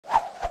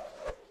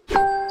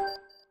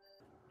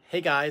Hey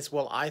guys,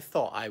 well, I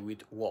thought I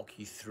would walk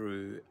you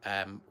through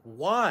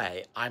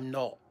why I'm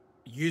not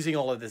using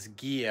all of this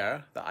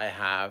gear that I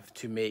have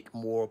to make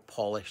more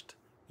polished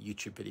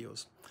YouTube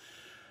videos.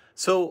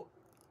 So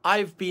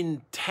I've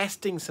been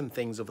testing some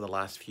things over the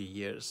last few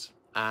years,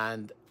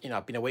 and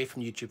I've been away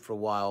from YouTube for a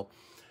while,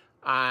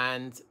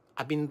 and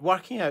I've been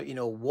working out,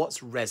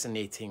 what's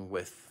resonating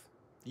with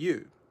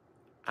you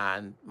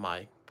and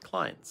my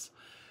clients.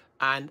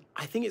 And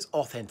I think it's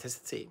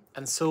authenticity.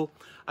 And so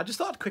I just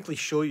thought I'd quickly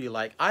show you,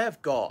 like, I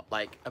have got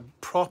like a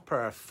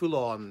proper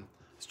full-on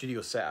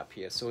studio setup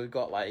here. So we've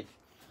got like,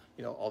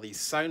 all these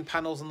sound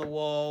panels on the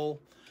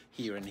wall,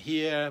 here and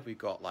here. We've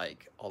got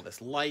like all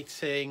this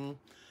lighting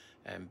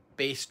and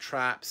bass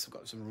traps. We've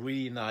got some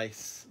really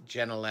nice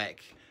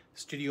Genelec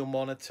studio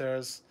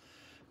monitors.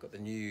 Got the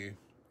new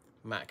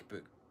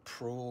MacBook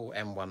Pro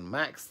M1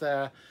 Max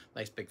there.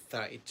 Nice big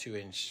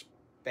 32-inch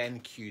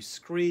BenQ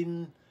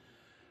screen.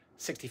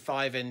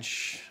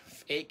 65-inch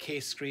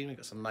 8K screen. We've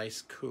got some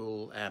nice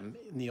cool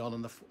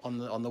neon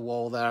on the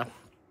wall there.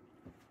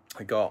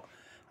 We got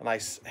a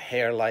nice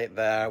hair light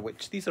there,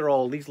 which these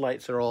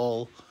lights are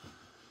all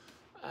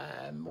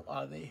what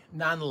are they?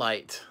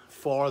 Nanlite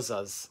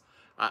Forzas.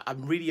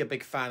 I'm really a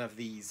big fan of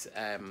these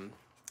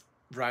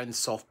round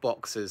soft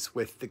boxes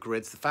with the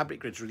grids. The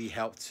fabric grids really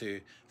help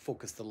to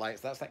focus the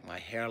lights. That's like my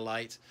hair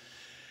light.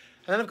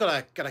 And then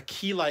I've got a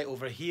key light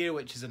over here,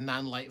 which is a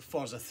Nanlite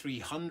Forza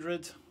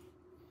 300.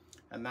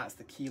 And that's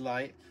the key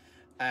light.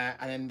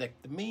 And then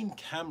the main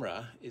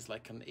camera is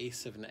like an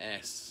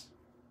A7S,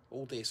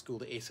 old day school,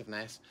 the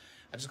A7S.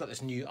 I just got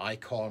this new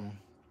iCam.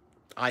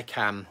 I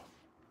think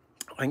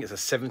it's a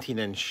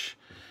 17-inch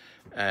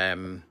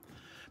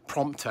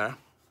prompter.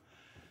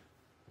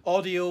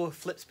 Audio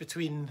flips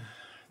between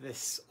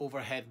this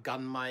overhead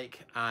gun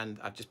mic, and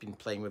I've just been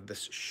playing with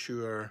this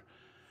Shure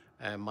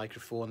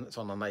microphone that's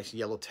on a nice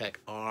Yellowtech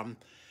arm,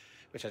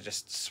 which I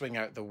just swing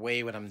out the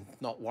way when I'm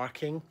not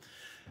working.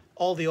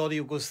 All the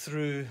audio goes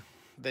through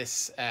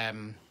this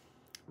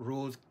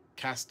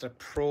Rodecaster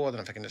Pro. I don't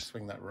know if I can just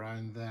swing that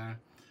round there.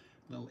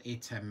 Little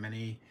ATEM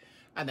Mini.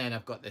 And then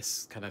I've got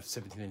this kind of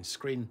 17-inch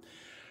screen.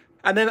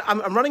 And then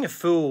I'm running a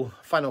full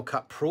Final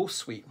Cut Pro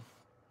suite.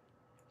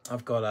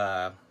 I've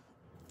got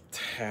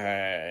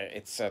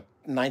it's a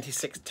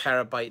 96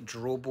 terabyte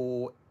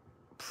Drobo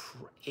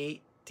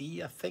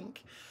 8D, I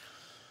think.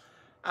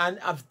 And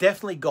I've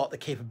definitely got the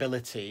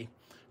capability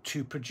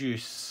to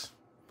produce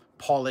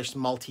polished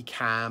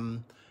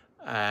multicam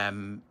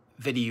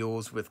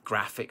videos with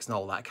graphics and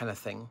all that kind of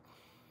thing.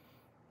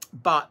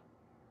 But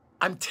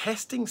I'm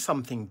testing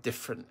something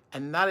different,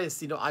 and that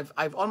is,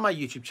 I've on my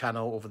YouTube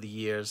channel over the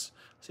years.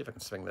 Let's see if I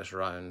can swing this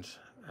around.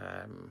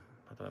 I don't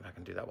know if I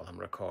can do that while I'm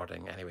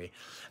recording. Anyway,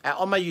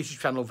 on my YouTube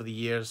channel over the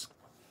years,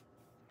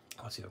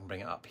 let's see if I can bring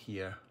it up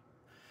here.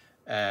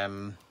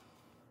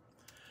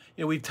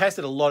 We've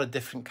tested a lot of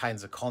different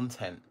kinds of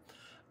content,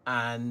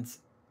 and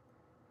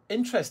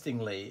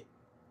interestingly,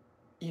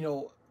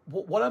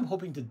 what I'm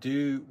hoping to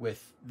do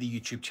with the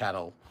YouTube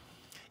channel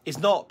is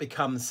not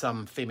become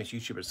some famous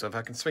YouTuber. So if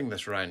I can swing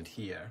this around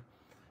here,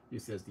 you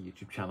see there's the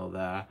YouTube channel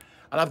there.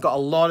 And I've got a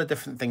lot of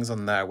different things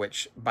on there,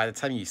 which by the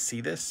time you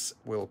see this,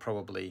 will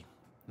probably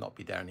not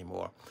be there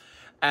anymore.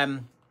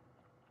 And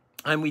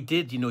we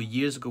did,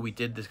 years ago, we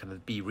did this kind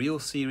of Be Real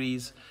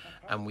series,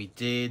 and we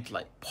did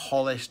like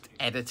polished,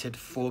 edited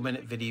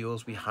 4-minute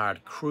videos. We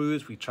hired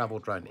crews, we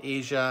traveled around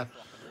Asia,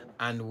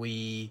 and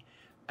we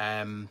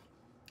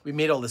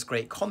made all this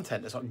great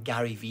content, it's like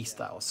Gary Vee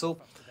style. So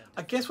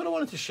I guess what I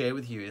wanted to share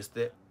with you is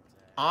that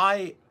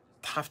I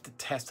have to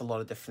test a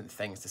lot of different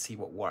things to see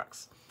what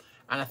works.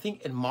 And I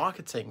think in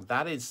marketing,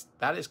 that is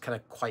kind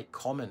of quite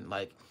common.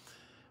 Like,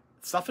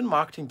 stuff in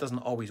marketing doesn't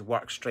always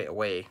work straight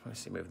away.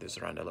 Let's see, move this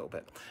around a little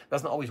bit. It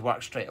doesn't always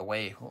work straight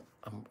away. Oh,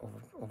 I'm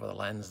over the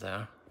lens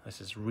there.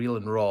 This is real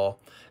and raw.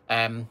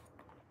 And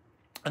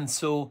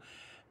so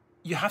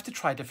you have to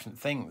try different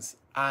things.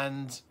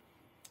 And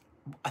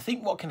I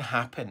think what can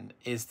happen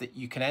is that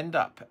you can end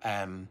up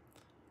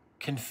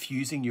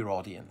confusing your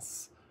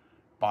audience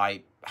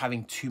by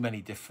having too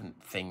many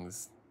different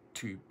things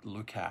to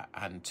look at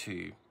and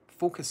to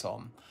focus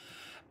on.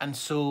 And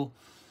so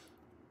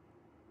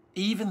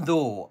even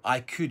though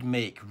I could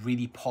make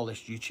really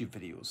polished YouTube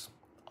videos,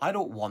 I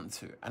don't want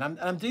to. And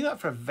I'm doing that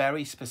for a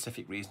very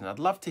specific reason. I'd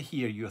love to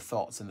hear your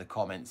thoughts in the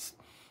comments.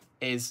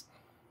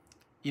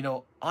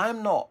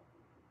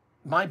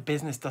 My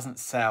business doesn't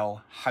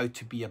sell how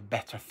to be a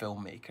better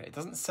filmmaker. It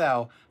doesn't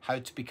sell how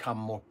to become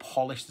more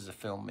polished as a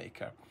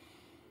filmmaker.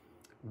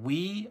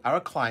 Our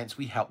clients,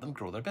 we help them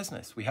grow their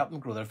business. We help them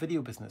grow their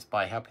video business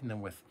by helping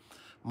them with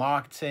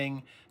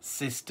marketing,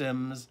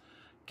 systems,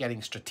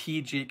 getting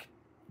strategic,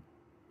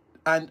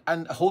 and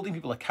holding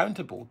people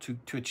accountable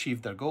to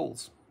achieve their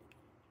goals.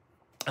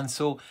 And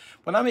so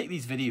when I make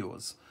these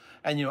videos,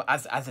 and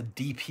as a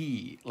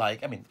DP,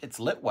 it's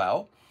lit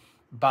well,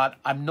 but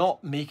I'm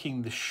not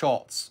making the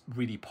shots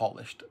really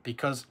polished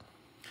because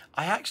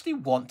I actually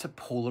want to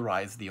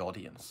polarize the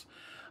audience.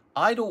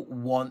 I don't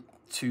want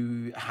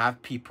to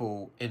have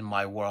people in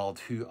my world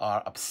who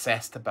are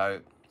obsessed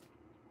about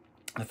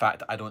the fact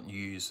that I don't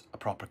use a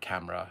proper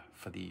camera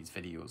for these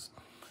videos.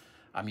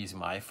 I'm using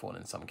my iPhone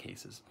in some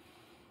cases,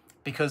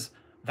 because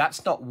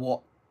that's not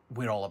what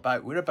we're all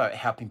about. We're about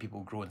helping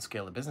people grow and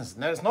scale the business.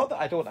 Now, it's not that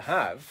I don't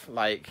have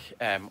like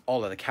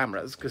all of the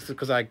cameras,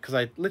 because I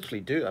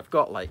literally do. I've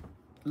got like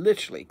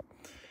literally,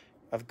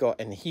 I've got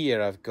in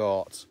here, I've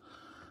got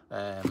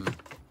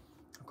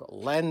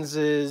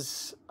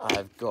lenses.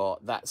 I've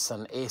got, that's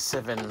an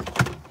A7.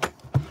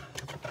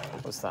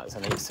 What's that? It's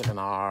an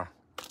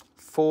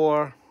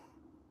A7R4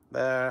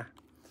 there.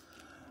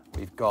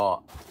 I've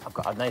got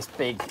a nice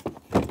big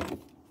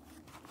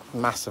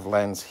massive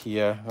lens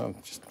here. I'm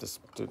just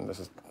doing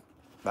this.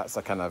 That's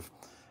a kind of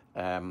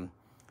you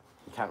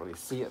can't really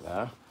see it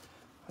there.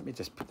 Let me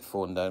just put the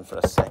phone down for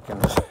a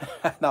second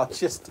and I'll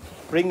just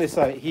bring this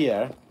out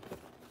here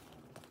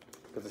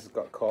because this has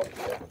got caught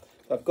here.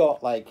 So I've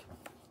got like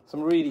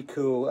some really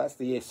cool, that's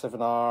the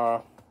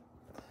A7R,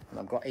 and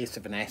I've got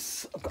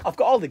A7S. I've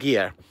got all the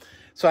gear.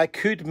 So I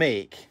could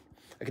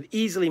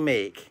easily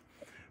make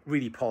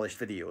really polished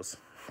videos.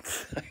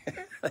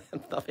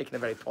 I'm not making a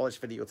very polished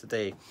video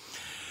today.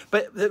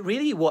 But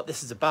really what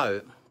this is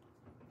about,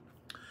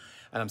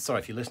 and I'm sorry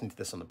if you're listening to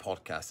this on the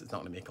podcast, it's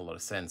not going to make a lot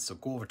of sense. So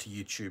go over to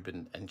YouTube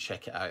and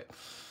check it out.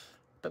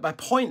 But my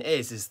point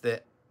is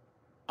that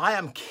I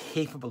am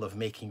capable of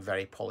making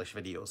very polished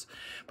videos,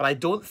 but I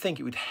don't think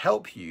it would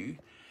help you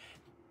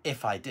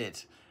if I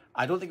did.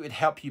 I don't think it would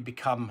help you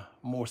become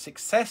more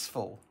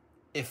successful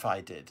if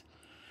I did.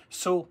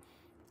 So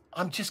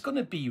I'm just going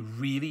to be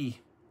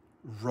really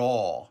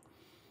raw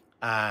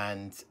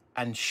and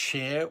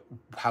share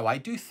how I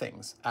do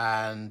things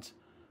and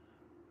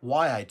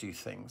why I do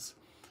things,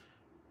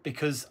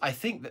 because I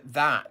think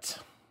that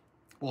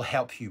will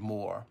help you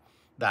more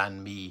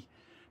than me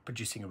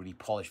producing a really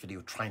polished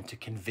video trying to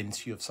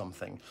convince you of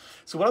something.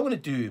 So what I'm going to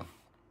do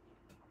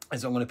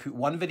is I'm going to put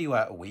one video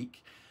out a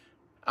week,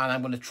 and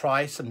I'm going to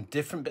try some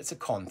different bits of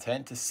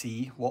content to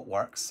see what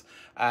works,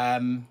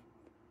 and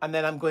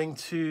then I'm going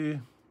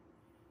to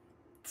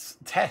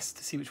test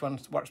to see which one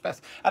works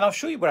best. And I'll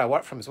show you where I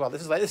work from as well.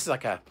 This is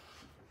like a, I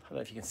don't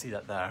know if you can see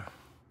that there.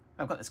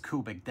 I've got this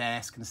cool big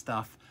desk and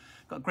stuff.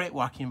 Got a great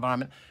working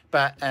environment,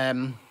 but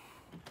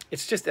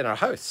it's just in our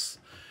house.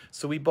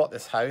 So we bought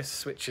this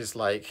house, which is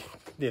like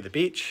near the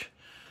beach,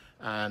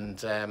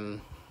 and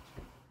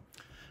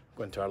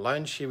going to our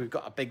lounge here. We've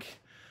got a big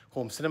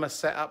home cinema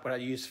set up where I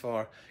use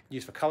for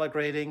color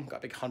grading. Got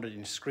a big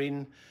 100-inch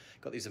screen.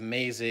 Got these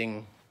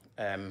amazing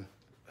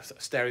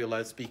stereo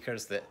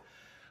loudspeakers that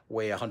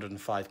weigh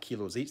 105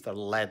 kilos each. They're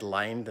lead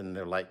lined and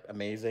they're like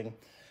amazing.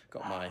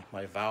 Got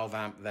my valve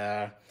amp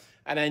there.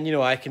 And then, you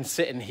know, I can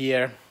sit in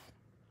here,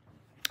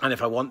 and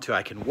if I want to,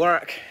 I can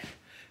work.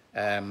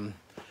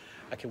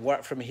 I can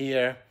work from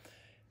here.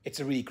 It's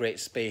a really great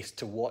space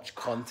to watch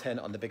content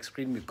on the big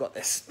screen. We've got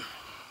this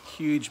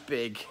huge,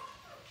 big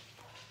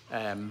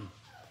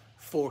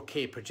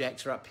 4K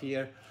projector up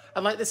here.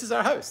 And like, this is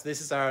our house.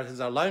 This is our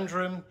lounge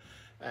room.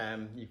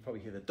 You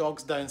probably hear the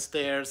dogs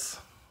downstairs.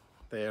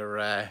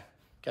 They're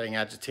getting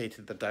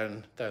agitated.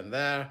 They're down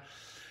there.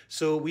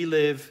 So we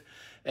live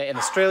in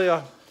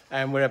Australia,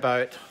 and we're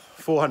about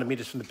 400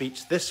 meters from the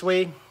beach this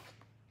way.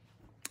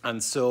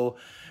 And so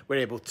we're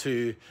able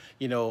to,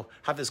 you know,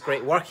 have this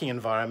great working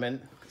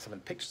environment. Some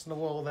pictures on the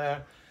wall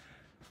there.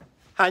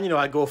 And, you know,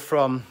 I go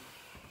from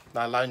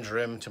my lounge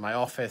room to my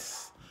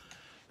office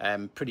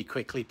pretty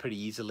quickly, pretty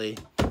easily.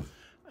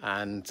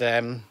 And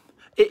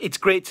it's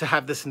great to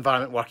have this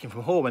environment working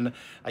from home. And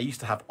I used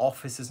to have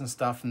offices and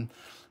stuff. And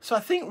so I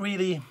think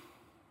really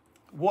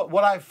what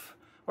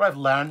I've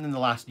learned in the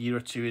last year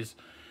or two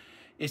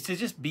is to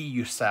just be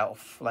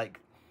yourself. Like,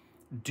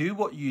 do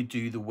what you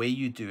do the way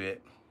you do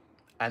it,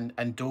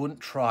 and don't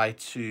try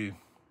to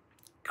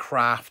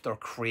craft or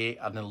create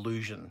an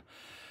illusion.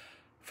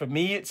 For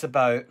me, it's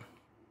about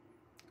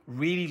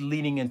really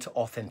leaning into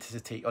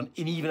authenticity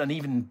in an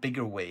even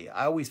bigger way.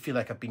 I always feel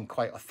like I've been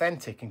quite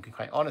authentic and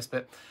quite honest,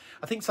 but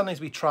I think sometimes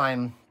we try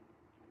and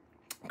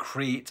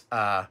create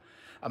a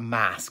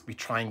mask. We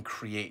try and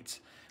create,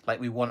 like,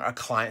 we want our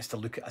clients to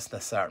look at us in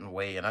a certain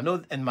way. And I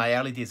know in my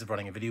early days of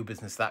running a video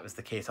business, that was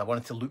the case. I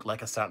wanted to look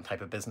like a certain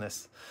type of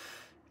business.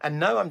 And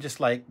now I'm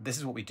just like, this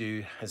is what we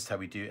do, this is how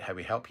we do it, how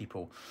we help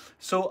people.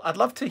 So I'd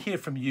love to hear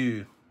from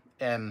you.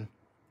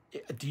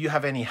 Do you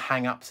have any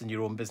hang-ups in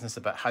your own business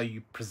about how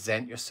you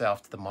present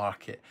yourself to the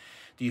market?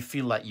 Do you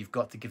feel like you've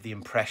got to give the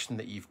impression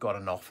that you've got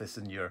an office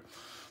and you're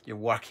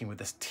working with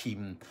this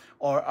team?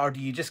 Or do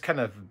you just kind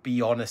of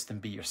be honest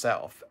and be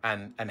yourself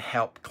and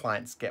help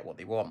clients get what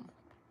they want?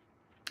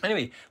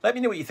 Anyway, let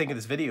me know what you think of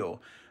this video.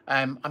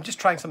 I'm just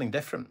trying something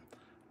different,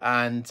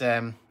 and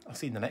I'll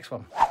see you in the next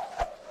one.